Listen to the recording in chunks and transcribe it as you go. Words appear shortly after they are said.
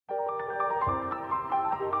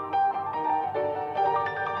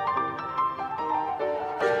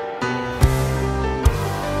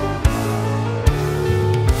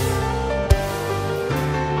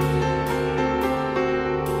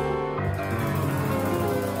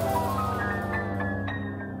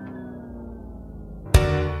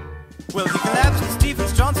Well, he collapsed with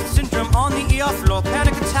Stevens-Johnson syndrome on the ER floor.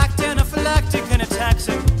 Panic attack, anaphylactic, and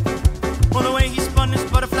ataxic. Well, the way he spun his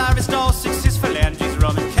butterfly wrist, all 6 his phalanges,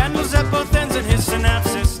 rubbing candles at both ends in his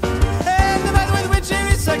synapses. And the method with which he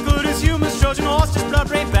recycled his humus, Trojan horse, his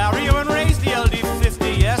blood-brain barrier, and raised the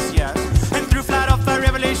LD50, yes, yes. And threw flat off by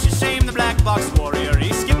revelation shame the black box warrior.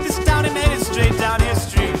 He skipped this town and headed straight down his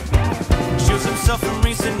street. Shields himself from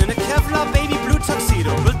reason in a Kevlar baby blue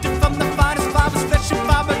tuxedo, built it from the finest fibers, flesh and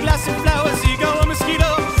fiberglass and flowers. Ego a mosquito,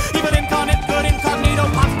 evil incarnate, good incognito.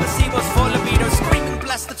 Pops placebos for libido, screaming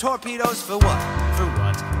bless the torpedoes. For what? For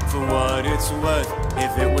what? For what it's worth.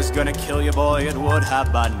 If it was gonna kill you, boy, it would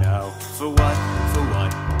have by now. For what? For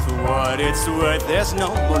what? For what it's worth. There's no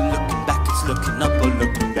more looking back, it's looking up or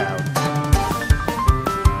looking down.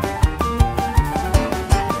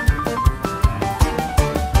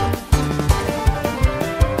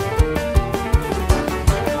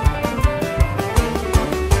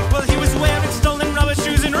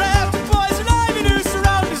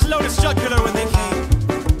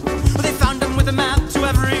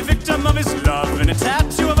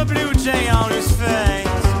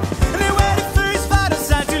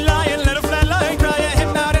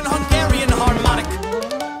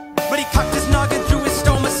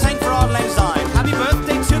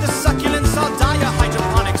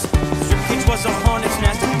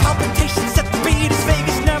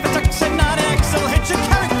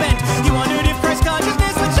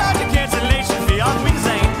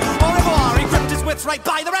 Right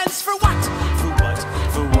by the ends. For what? For what?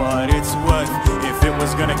 For what it's worth. If it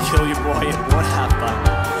was gonna kill you, boy, it would have by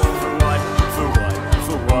now. For what? For what?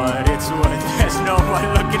 For what it's worth. There's no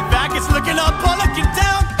one looking back, it's looking up or looking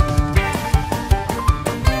down.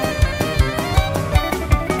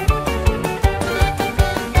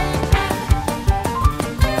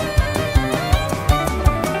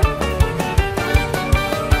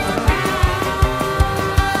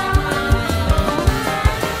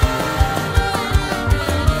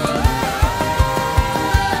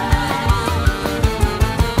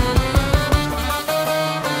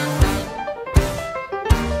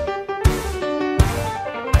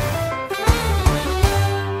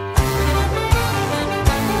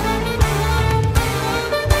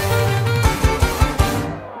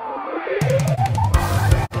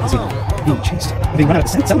 Being chased. Being run out of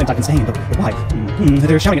settlement, I've been saying, but why?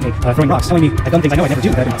 They're shouting at me, throwing rocks, telling me I've done things I know I'd never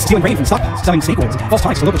do, stealing grain from stockpiles, selling snake oils, false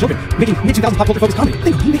tonics to local children, making mid-2000s pop culture focused comedy.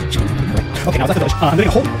 Okay, now I was at the village. I'm living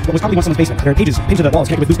a hole what was probably once someone's basement. There are pages pinned to the walls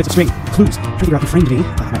connected with loose bits of string, clues. Trying to figure out who framed me.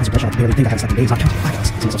 My eyes are bloodshot. I barely think I had a second days, not counting blackouts.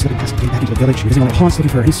 Since I was slipping past, getting back into the village, visiting all the haunts,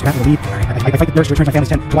 looking for any scrap of a lead. I fight the urge to return to my family's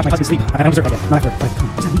tent, to watch my husband sleep. I don't deserve it. Not after. But come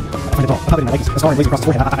on, what's that mean? I find it all. I find it in my leggings, a scar blazing across his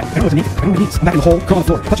forehead. I don't know what to make it. I don't know what it means. I'm back in the hole, curled on the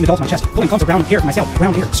floor, clutching the dolls on my chest, pulling clumps of brown hair from myself.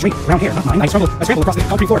 Brown hair, straight brown hair, not mine. I scrambled across the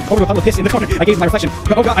concrete floor, over to a puddle of piss in the corner. I gazed at my reflection.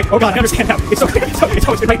 Oh God, I understand now. It's so clear. It's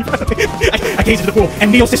always been right in front of me. I gazed into the pool, and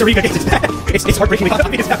Neil CICIEREGA gazes back. It's heartbreakingly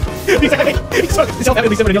obvious now. It's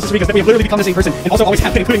self-evidently similar to Neil CICIEREGA that we have literally become the same person, and also always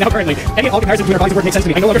have been, including now currently. Any and all comparisons between our bodies and work make sense to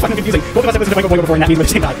me. I no longer find them confusing. Both of us have listened to Michael Boyle before, and that means we're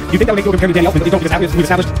the same guy. You think that would make you compare me to Danny Elfman, but you don't, because we've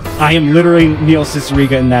established I am literally Neil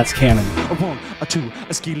CICIEREGA, and that's canon. A one, a two,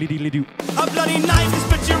 a ski-liddy-liddy-doo. A bloody knife has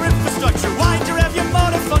split your infrastructure. Why do you have your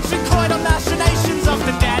motor function? Coil on machinations of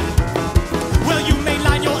the dead. Well, you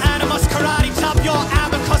mainline your animus, karate chop your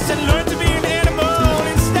abacus, and learn to be an animal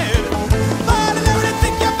instead. But I never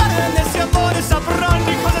think you're better than this. Your modus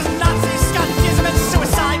operandi causes Nazi scutism and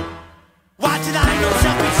suicide. Why did I know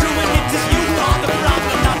self be true when it is you who are the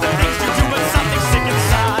problem, not the things you do, but something sick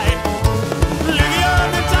inside? Living on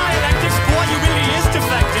the dialectics, boy, you really is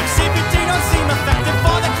defective. CBT don't seem effective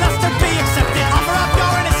for the cluster B accepted. Offer up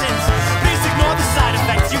your innocence. Please ignore the side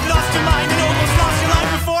effects. You've lost your mind and almost lost your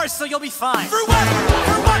life before, so you'll be fine. For what?